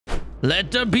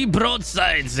Let there be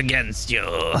broadsides against you.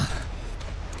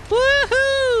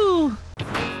 Woohoo!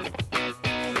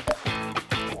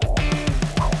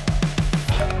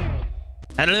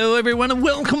 Hello everyone and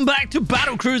welcome back to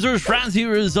Battlecruisers. Frazzz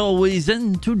here as always,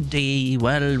 and today,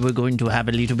 well, we're going to have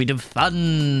a little bit of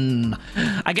fun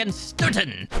against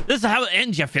Sturton. This is how it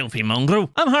ends, you filthy mongrel.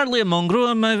 I'm hardly a mongrel,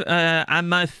 and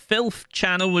my filth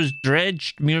channel was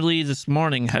dredged merely this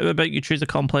morning. How about you choose a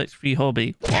complex free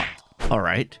hobby? What?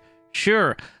 Alright,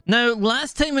 sure. Now,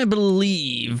 last time I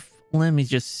believe... Let me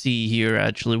just see here,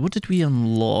 actually. What did we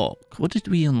unlock? What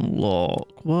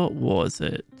was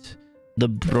it? The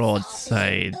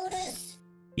broadside.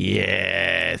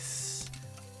 Yes.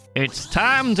 It's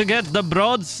time to get the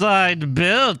broadside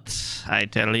built, I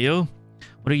tell you.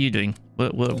 What are you doing?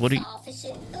 What are you...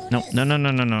 No.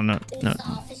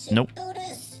 Nope.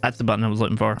 That's the button I was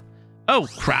looking for. Oh,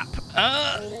 crap.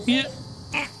 Yeah.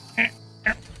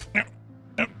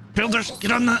 Builders,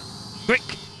 get on that. Quick.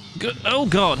 Good. Oh,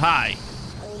 God. Hi.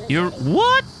 You're...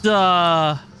 What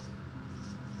the...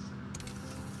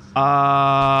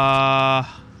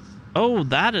 Oh,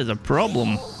 that is a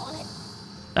problem.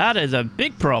 That is a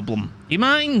big problem. Do you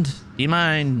mind? Do you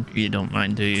mind? You don't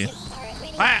mind, do you?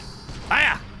 Fire!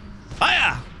 Fire!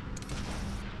 Fire!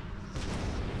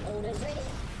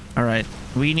 Alright,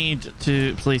 we need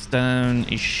to place down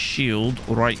a shield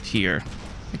right here.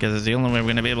 Because it's the only way we're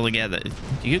going to be able to get it.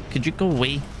 Could you go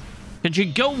away? Could you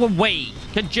go away?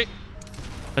 Could you...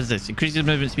 What is this? Increases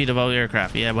movement speed of all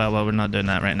aircraft. Yeah, well, we're not doing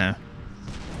that right now.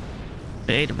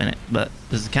 Wait a minute, but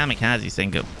there's a kamikaze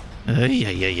thing up.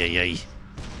 Ay.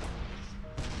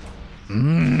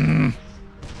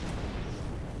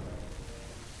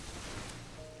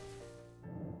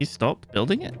 You stopped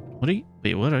building it? What are you...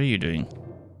 Wait, what are you doing?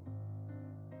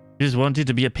 You just wanted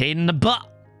to be a pain in the butt,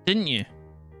 didn't you?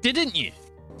 Didn't you?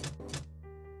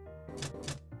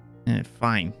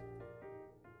 Fine.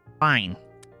 Fine.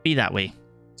 Be that way.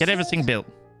 Get everything built.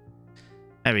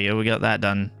 There we go, we got that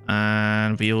done.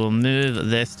 And we will move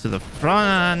this to the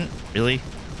front. Really?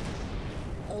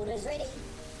 Order's ready.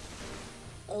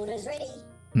 Order's ready.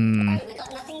 We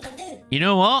got nothing to do. You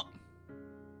know what?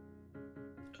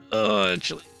 Oh,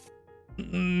 actually.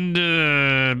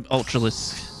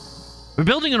 Ultralisk. We're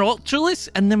building an Ultralisk,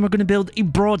 and then we're going to build a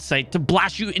broadside to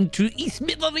blast you into a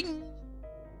smothering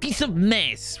piece of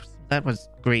mess. That was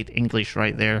great English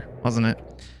right there, wasn't it?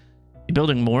 You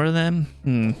building more of them?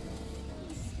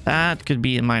 That could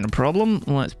be a minor problem.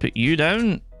 Let's put you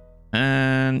down.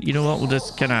 And you know what? We'll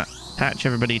just kind of attach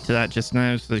everybody to that just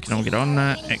now so they can all get on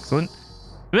that. Excellent.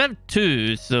 We have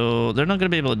two, so they're not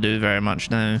going to be able to do very much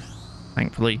now,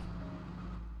 thankfully.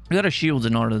 We got our shields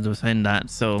in order to defend that,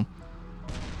 so...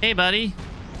 Hey, buddy.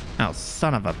 Oh,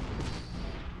 son of a...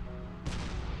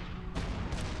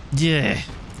 Yeah.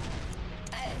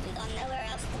 We got nowhere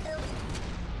else to build.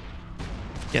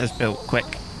 Get this built quick.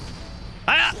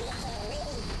 Ah!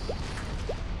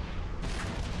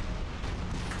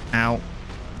 Ow.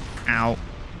 Ow.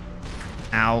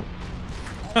 Ow.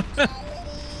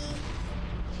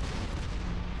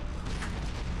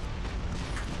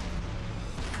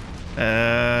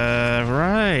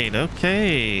 Right,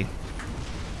 okay.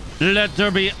 Let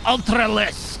there be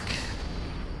Ultralisk.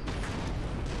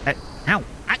 Ow.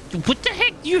 What the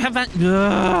heck? You haven't...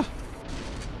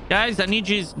 Guys, I need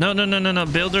you... No.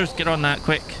 Builders, get on that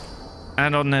quick.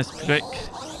 And on this quick.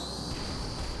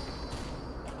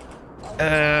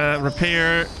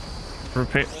 Repair.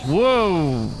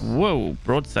 Whoa,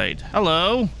 broadside.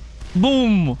 Hello.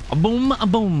 Boom, a boom, a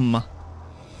boom.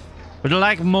 Would you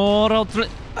like more ultra?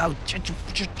 Oh,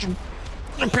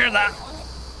 repair that.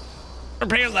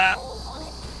 Repair that.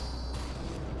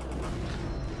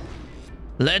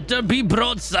 Let there be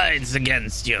broadsides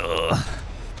against you.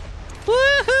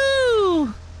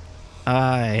 Woohoo!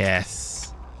 Ah,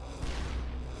 yes.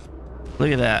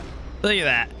 Look at that. Look at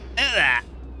that. Look at that.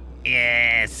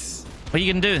 Yes. What are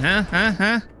you gonna do, huh?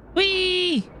 Huh?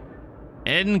 Whee!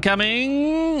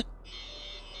 Incoming!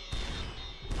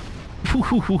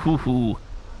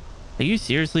 Are you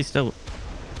seriously still...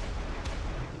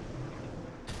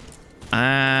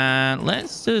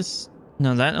 let's just...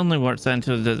 No, that only works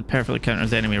until it perfectly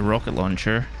counters enemy rocket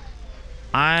launcher.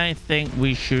 I think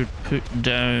we should put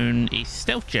down a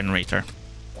stealth generator.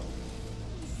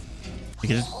 We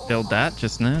could just build that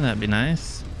just now. That'd be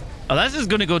nice. Oh, this is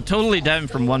going to go totally down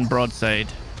from one broadside.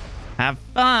 Have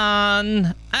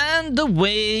fun. And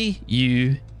away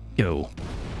you go.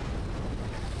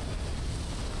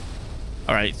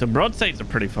 Alright, so broadsides are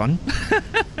pretty fun.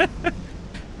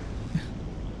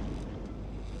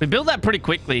 We built that pretty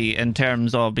quickly in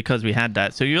terms of because we had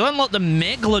that. So you unlock the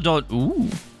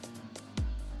Megalodon.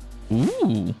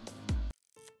 Ooh.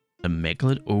 The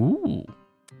megalod. Ooh.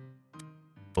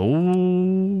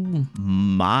 Oh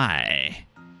my.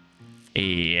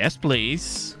 Yes,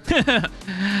 please.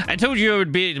 I told you it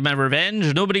would be my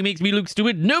revenge. Nobody makes me look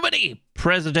stupid. Nobody.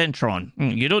 Presidentron.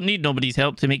 You don't need nobody's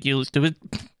help to make you look stupid.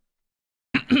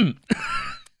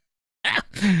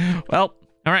 Well,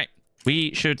 all right.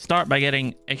 We should start by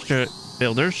getting extra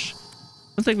builders. I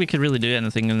don't think we could really do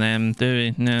anything in them, do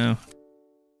we? No.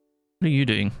 What are you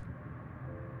doing?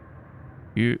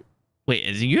 You... Wait,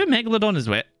 is you a megalodon as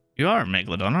well? You are a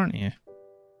megalodon, aren't you?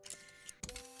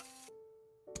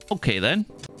 Okay, then.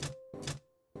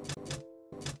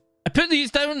 I put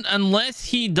these down unless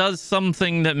he does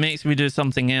something that makes me do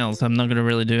something else. I'm not going to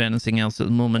really do anything else at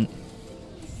the moment.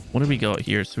 What do we got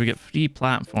here? So we got 3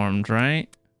 platforms, right?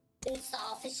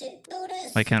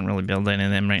 I can't really build any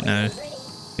of them right now.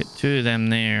 Get 2 of them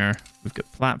there. We've got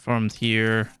platforms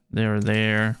here.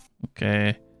 There.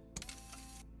 Okay.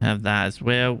 Have that as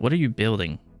well. What are you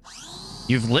building?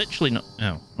 You've literally not...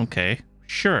 Oh, okay.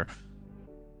 Sure.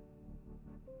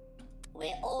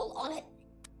 We're all on it.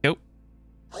 Yep.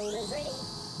 Orders ready.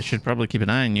 I should probably keep an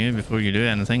eye on you before you do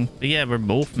anything. But yeah, we're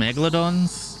both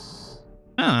megalodons.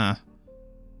 Ah.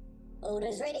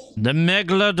 Orders ready. The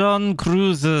megalodon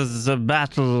cruisers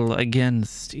battle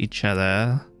against each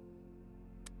other.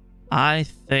 I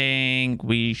think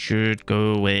we should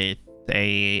go with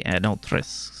an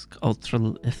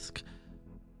ultralisk.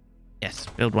 Yes,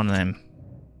 build one of them.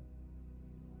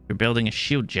 You're building a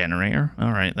shield generator.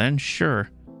 All right then, sure.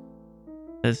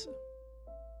 Let's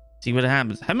see what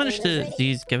happens. How much do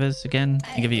these give us again?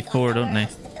 They give you 4, don't they?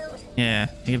 Yeah,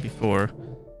 they give you 4.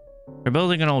 We're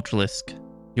building an ultralisk.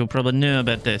 You'll probably know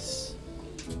about this.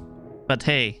 But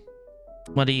hey,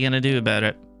 what are you gonna do about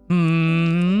it?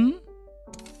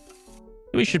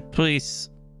 We should place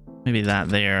maybe that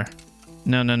there.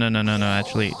 No.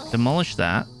 Actually, demolish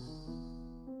that.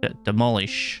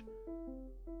 Demolish.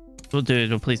 We'll do it.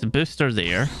 We'll place a booster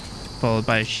there, followed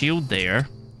by a shield there.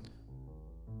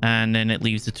 And then it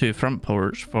leaves the 2 front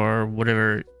ports for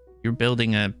whatever you're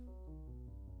building a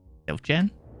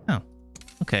self-gen? Oh,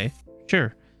 okay.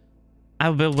 Sure.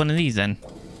 I'll build one of these then.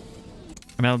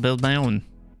 And I'll build my own.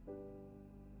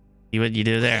 See what you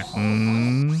do there.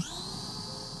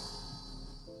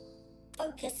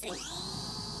 Focusing.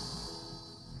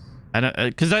 I don't...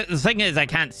 Because the thing is, I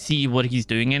can't see what he's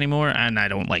doing anymore, and I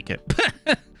don't like it.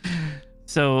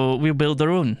 So we'll build our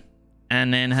own.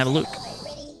 And then have a look.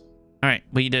 Alright,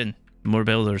 what are you doing? More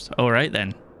builders. Alright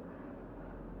then.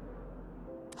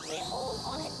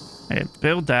 Alright,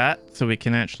 build that so we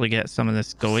can actually get some of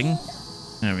this going.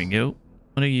 There we go.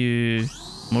 What are you?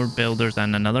 More builders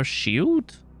and another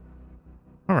shield?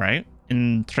 Alright,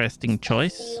 interesting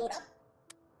choice.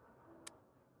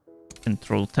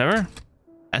 Control tower.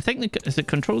 I think is it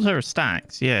control tower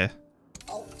stacks? Yeah.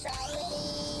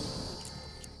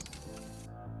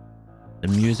 The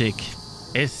music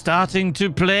is starting to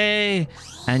play,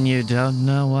 and you don't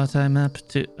know what I'm up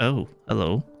to. Oh,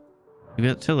 hello. You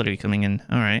got artillery coming in.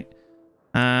 All right.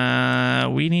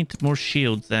 We need more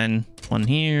shields then. One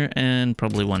here and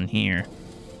probably one here.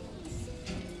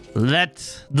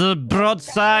 Let the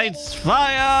broadsides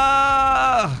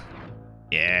fire!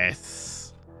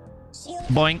 Yes.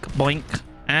 Boink, boink.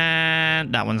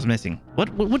 And that one's missing.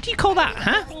 What do you call that,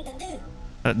 huh?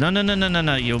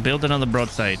 No. You'll build another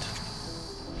broadside.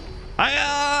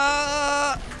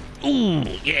 Ooh,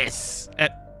 yes.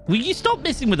 Will you stop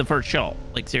missing with the first shot?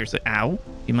 Like, seriously. Ow.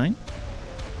 You mind?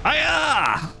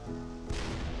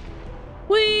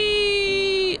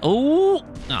 Whee! Oh.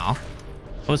 No.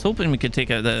 I was hoping we could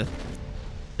take out the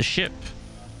ship.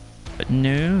 But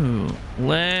no.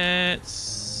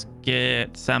 Let's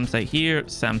get SAM site here,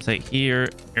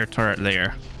 air turret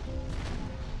there.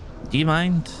 Do you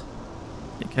mind?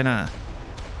 It kind of...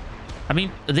 I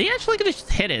mean, are they actually going to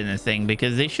just hit it in this thing?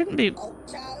 Because they shouldn't be...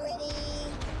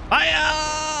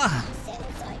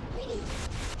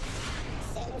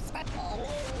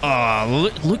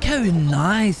 Oh, look how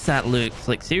nice that looks.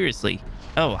 Like, seriously.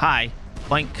 Oh, hi.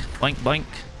 Boink, boink,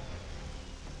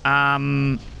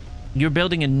 boink. You're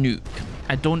building a nuke.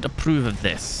 I don't approve of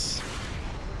this.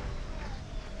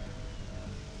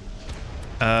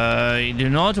 I do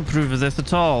not approve of this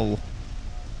at all.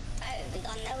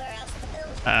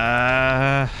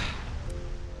 Fire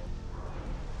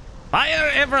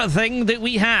everything that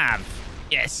we have.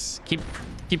 Yes, keep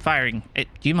firing. Do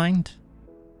you mind?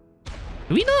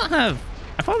 Do we not have...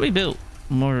 I thought we built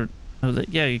more of the...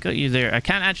 Yeah, you got you there. I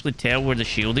can't actually tell where the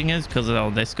shielding is because of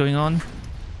all this going on.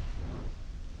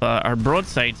 But our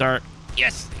broadsides are...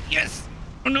 Yes, yes.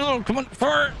 Oh no, come on,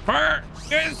 fire,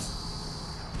 yes.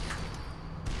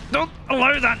 Don't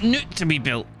allow that nuke to be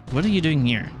built. What are you doing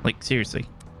here? Like, seriously.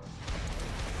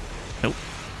 Nope.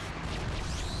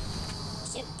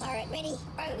 Ship turret ready.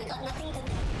 Oh, we got nothing to do.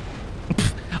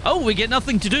 Oh, we get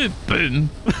nothing to do. Boom.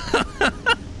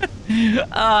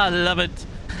 Ah, I love it.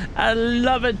 I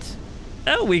love it.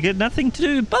 Oh, we get nothing to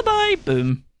do. Bye-bye.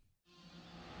 Boom.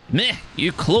 Meh,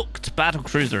 you cloaked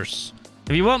battlecruisers.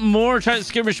 If you want more, try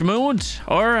skirmish mode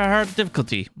or a hard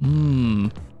difficulty.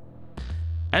 And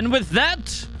with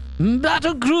that,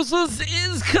 Battlecruisers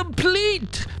is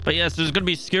complete. But yes, there's going to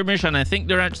be skirmish, and I think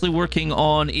they're actually working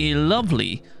on a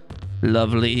lovely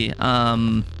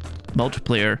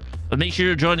multiplayer. But make sure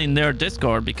you're joining their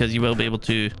Discord, because you will be able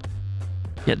to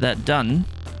get that done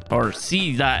or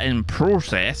see that in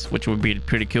process, which would be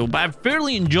pretty cool. But I've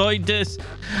fairly enjoyed this.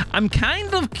 I'm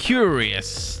kind of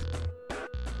curious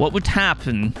what would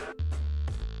happen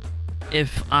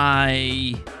if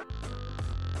I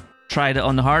tried it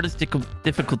on the hardest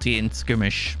difficulty in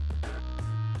skirmish.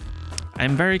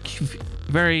 I'm very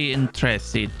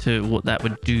interested to what that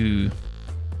would do.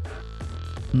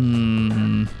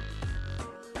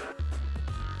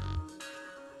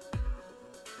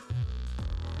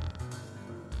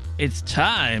 It's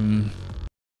time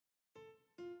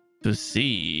to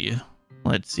see.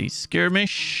 Let's see.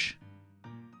 Skirmish.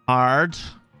 Hard.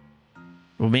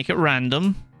 We'll make it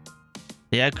random.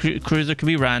 Yeah, cruiser could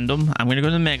be random. I'm gonna go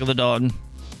to the Megalodon.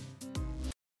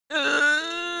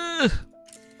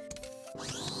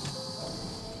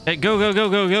 Hey, go, go, go,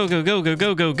 go, go, go, go, go,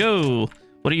 go, go, go.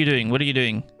 What are you doing? What are you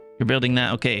doing? You're building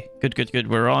that. Okay, good, good, good.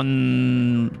 We're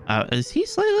on... is he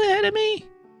slightly ahead of me?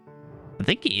 I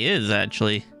think he is,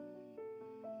 actually.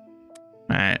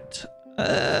 Alright.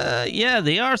 Yeah,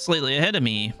 they are slightly ahead of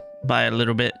me by a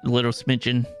little bit, a little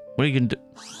smidgen. What are you gonna do?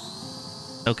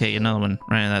 Okay, another one.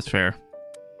 Right, that's fair.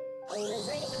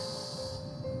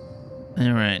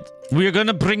 Alright. We're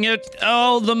gonna bring out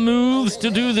all the moves to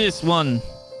do this one.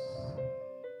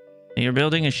 You're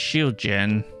building a shield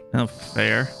gen. Oh,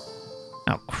 fair.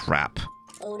 Oh, crap.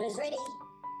 Orders ready.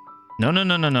 No, no,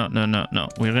 no, no, no, no, no, no.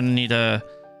 We're gonna need a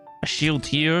shield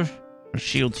here, a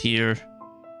shield here,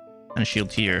 and a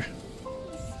shield here.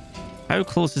 How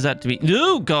close is that to be?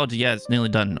 Oh, God, yeah, it's nearly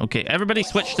done. Okay, everybody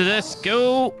switch to this.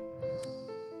 Go.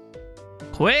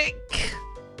 Quick.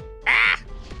 Ah!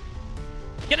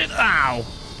 Get it. Ow.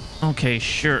 Okay,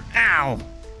 sure. Ow.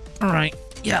 All right.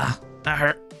 Yeah, that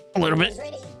hurt a little bit.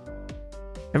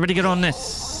 Everybody get on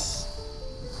this.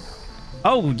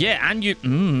 Oh, yeah, and you...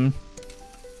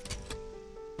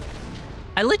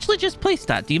 I literally just placed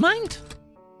that. Do you mind?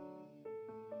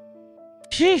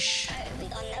 Sheesh. We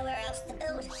got nowhere else to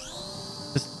build.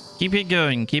 Just keep it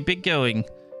going. Keep it going.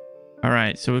 All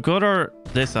right, so we've got our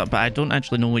this up, but I don't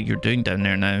actually know what you're doing down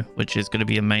there now, which is going to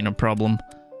be a minor problem.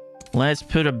 Let's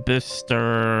put a booster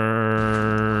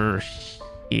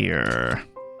here.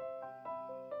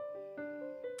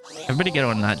 Everybody get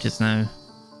on that just now.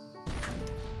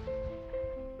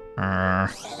 Alright,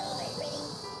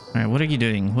 what are you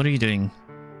doing? What are you doing?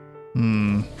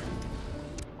 I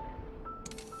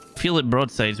feel like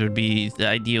broadsides would be the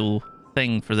ideal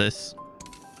thing for this.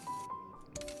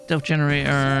 Stealth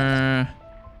generator.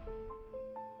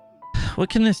 What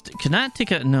can this do? Can that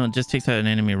take out? No, it just takes out an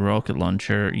enemy rocket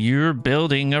launcher. You're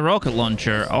building a rocket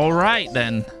launcher. Alright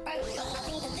then.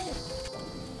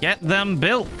 Get them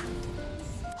built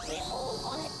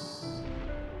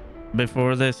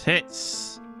before this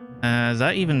hits. Is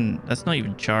that even... That's not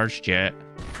even charged yet.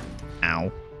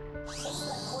 Ow.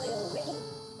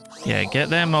 Yeah, get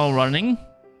them all running,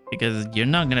 because you're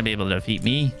not going to be able to defeat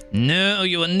me. No,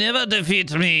 you will never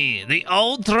defeat me. The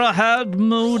ultra hard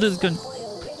mode is going...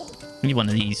 I need one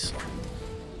of these.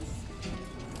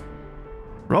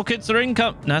 Rockets are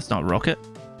incoming. No, that's not rocket.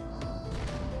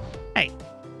 Hey.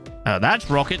 Oh, that's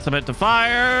rockets about to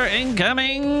fire.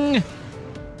 Incoming.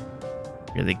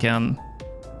 Here they come.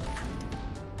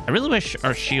 I really wish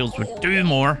our shields would do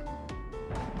more.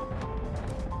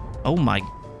 Oh my.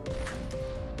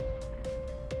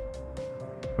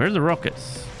 Where are the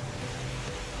rockets?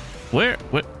 Where?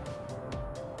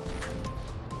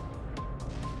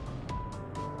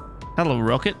 Hello,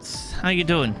 rockets. How you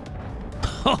doing?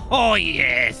 Oh,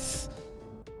 yes.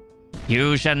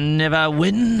 You shall never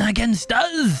win against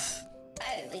us. Oh,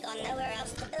 we got nowhere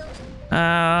else to build.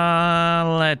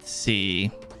 Let's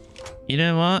see. You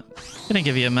know what? I'm gonna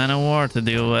give you a man of war to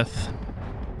deal with.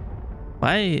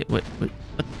 Why? What?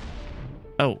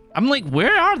 Oh, I'm like,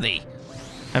 where are they?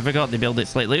 I forgot they build it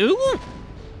slightly. Ooh.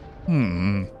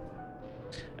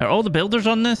 Are all the builders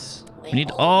on this? We need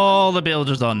all the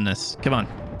builders on this. Come on.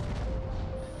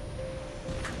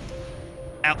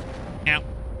 Ow. Ow.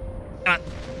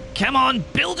 Come on,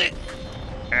 build it.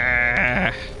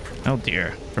 Oh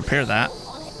dear. Prepare that.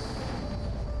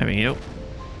 There we go.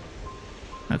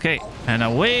 Okay, and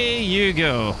away you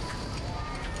go.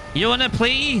 You wanna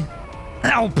play?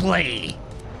 I'll play.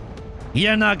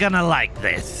 You're not gonna like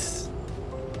this.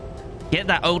 Get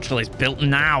that Ultralisk built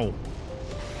now.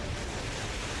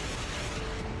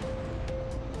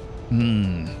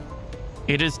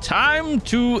 It is time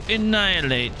to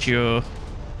annihilate you.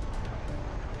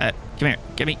 Come here.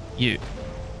 Give me you.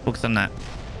 Focus on that.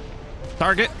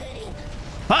 Target.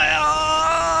 Fire!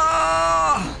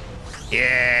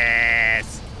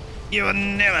 Yes! You will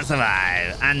never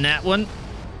survive. And that one.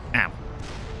 Ow.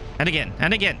 And again.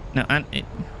 And again. No, and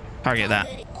target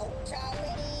that.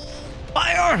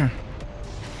 Fire!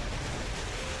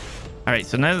 Alright,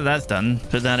 so now that that's done,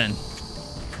 put that in.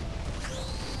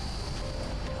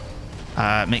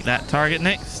 Make that target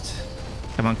next.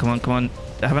 Come on, come on, come on.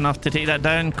 Have enough to take that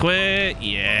down. Quick.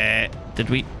 Yeah. Did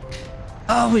we?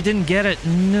 Oh, we didn't get it.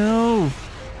 No.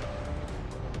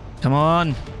 Come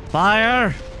on.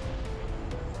 Fire.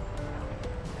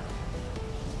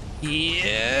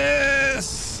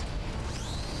 Yes.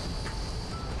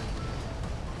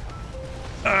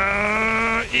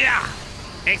 Yeah.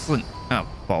 Excellent. Oh,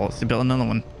 balls. They built another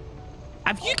one.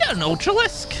 Have you got an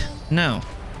Ultralisk? No.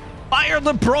 Fire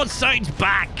the broadsides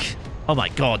back. Oh my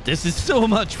god, this is so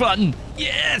much fun.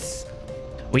 Yes.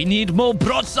 We need more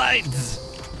broadsides.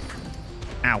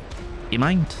 Ow. You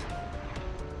mind?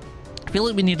 I feel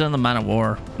like we need another man of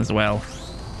war as well.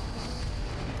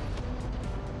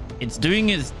 It's doing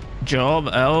its job.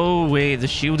 Oh, wait. The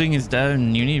shielding is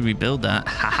down. You need to rebuild that.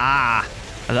 Haha.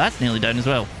 Oh, that's nearly down as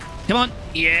well. Come on.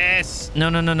 Yes. No,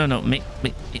 no, no, no, no. Make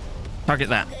target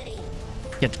that.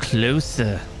 Get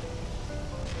closer.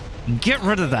 Get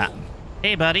rid of that.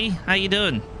 Hey, buddy. How you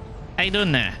doing? How you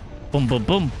doing there? Boom, boom,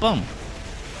 boom, boom.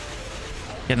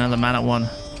 Get another man at one.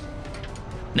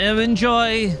 Now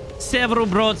enjoy several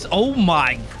broads. Oh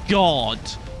my god.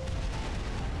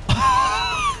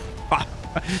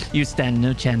 You stand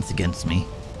no chance against me.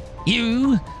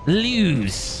 You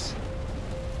lose.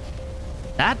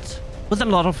 That was a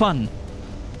lot of fun.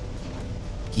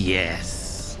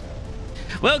 Yes.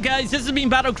 Well, guys, this has been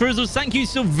Battlecruisers. Thank you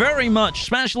so very much.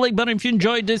 Smash the like button if you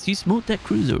enjoyed this. You smoked that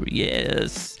cruiser.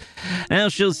 Yes. And I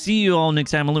shall see you all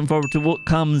next time. I'm looking forward to what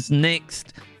comes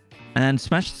next. And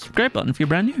smash the subscribe button if you're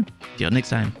brand new. See you next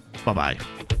time. Bye-bye.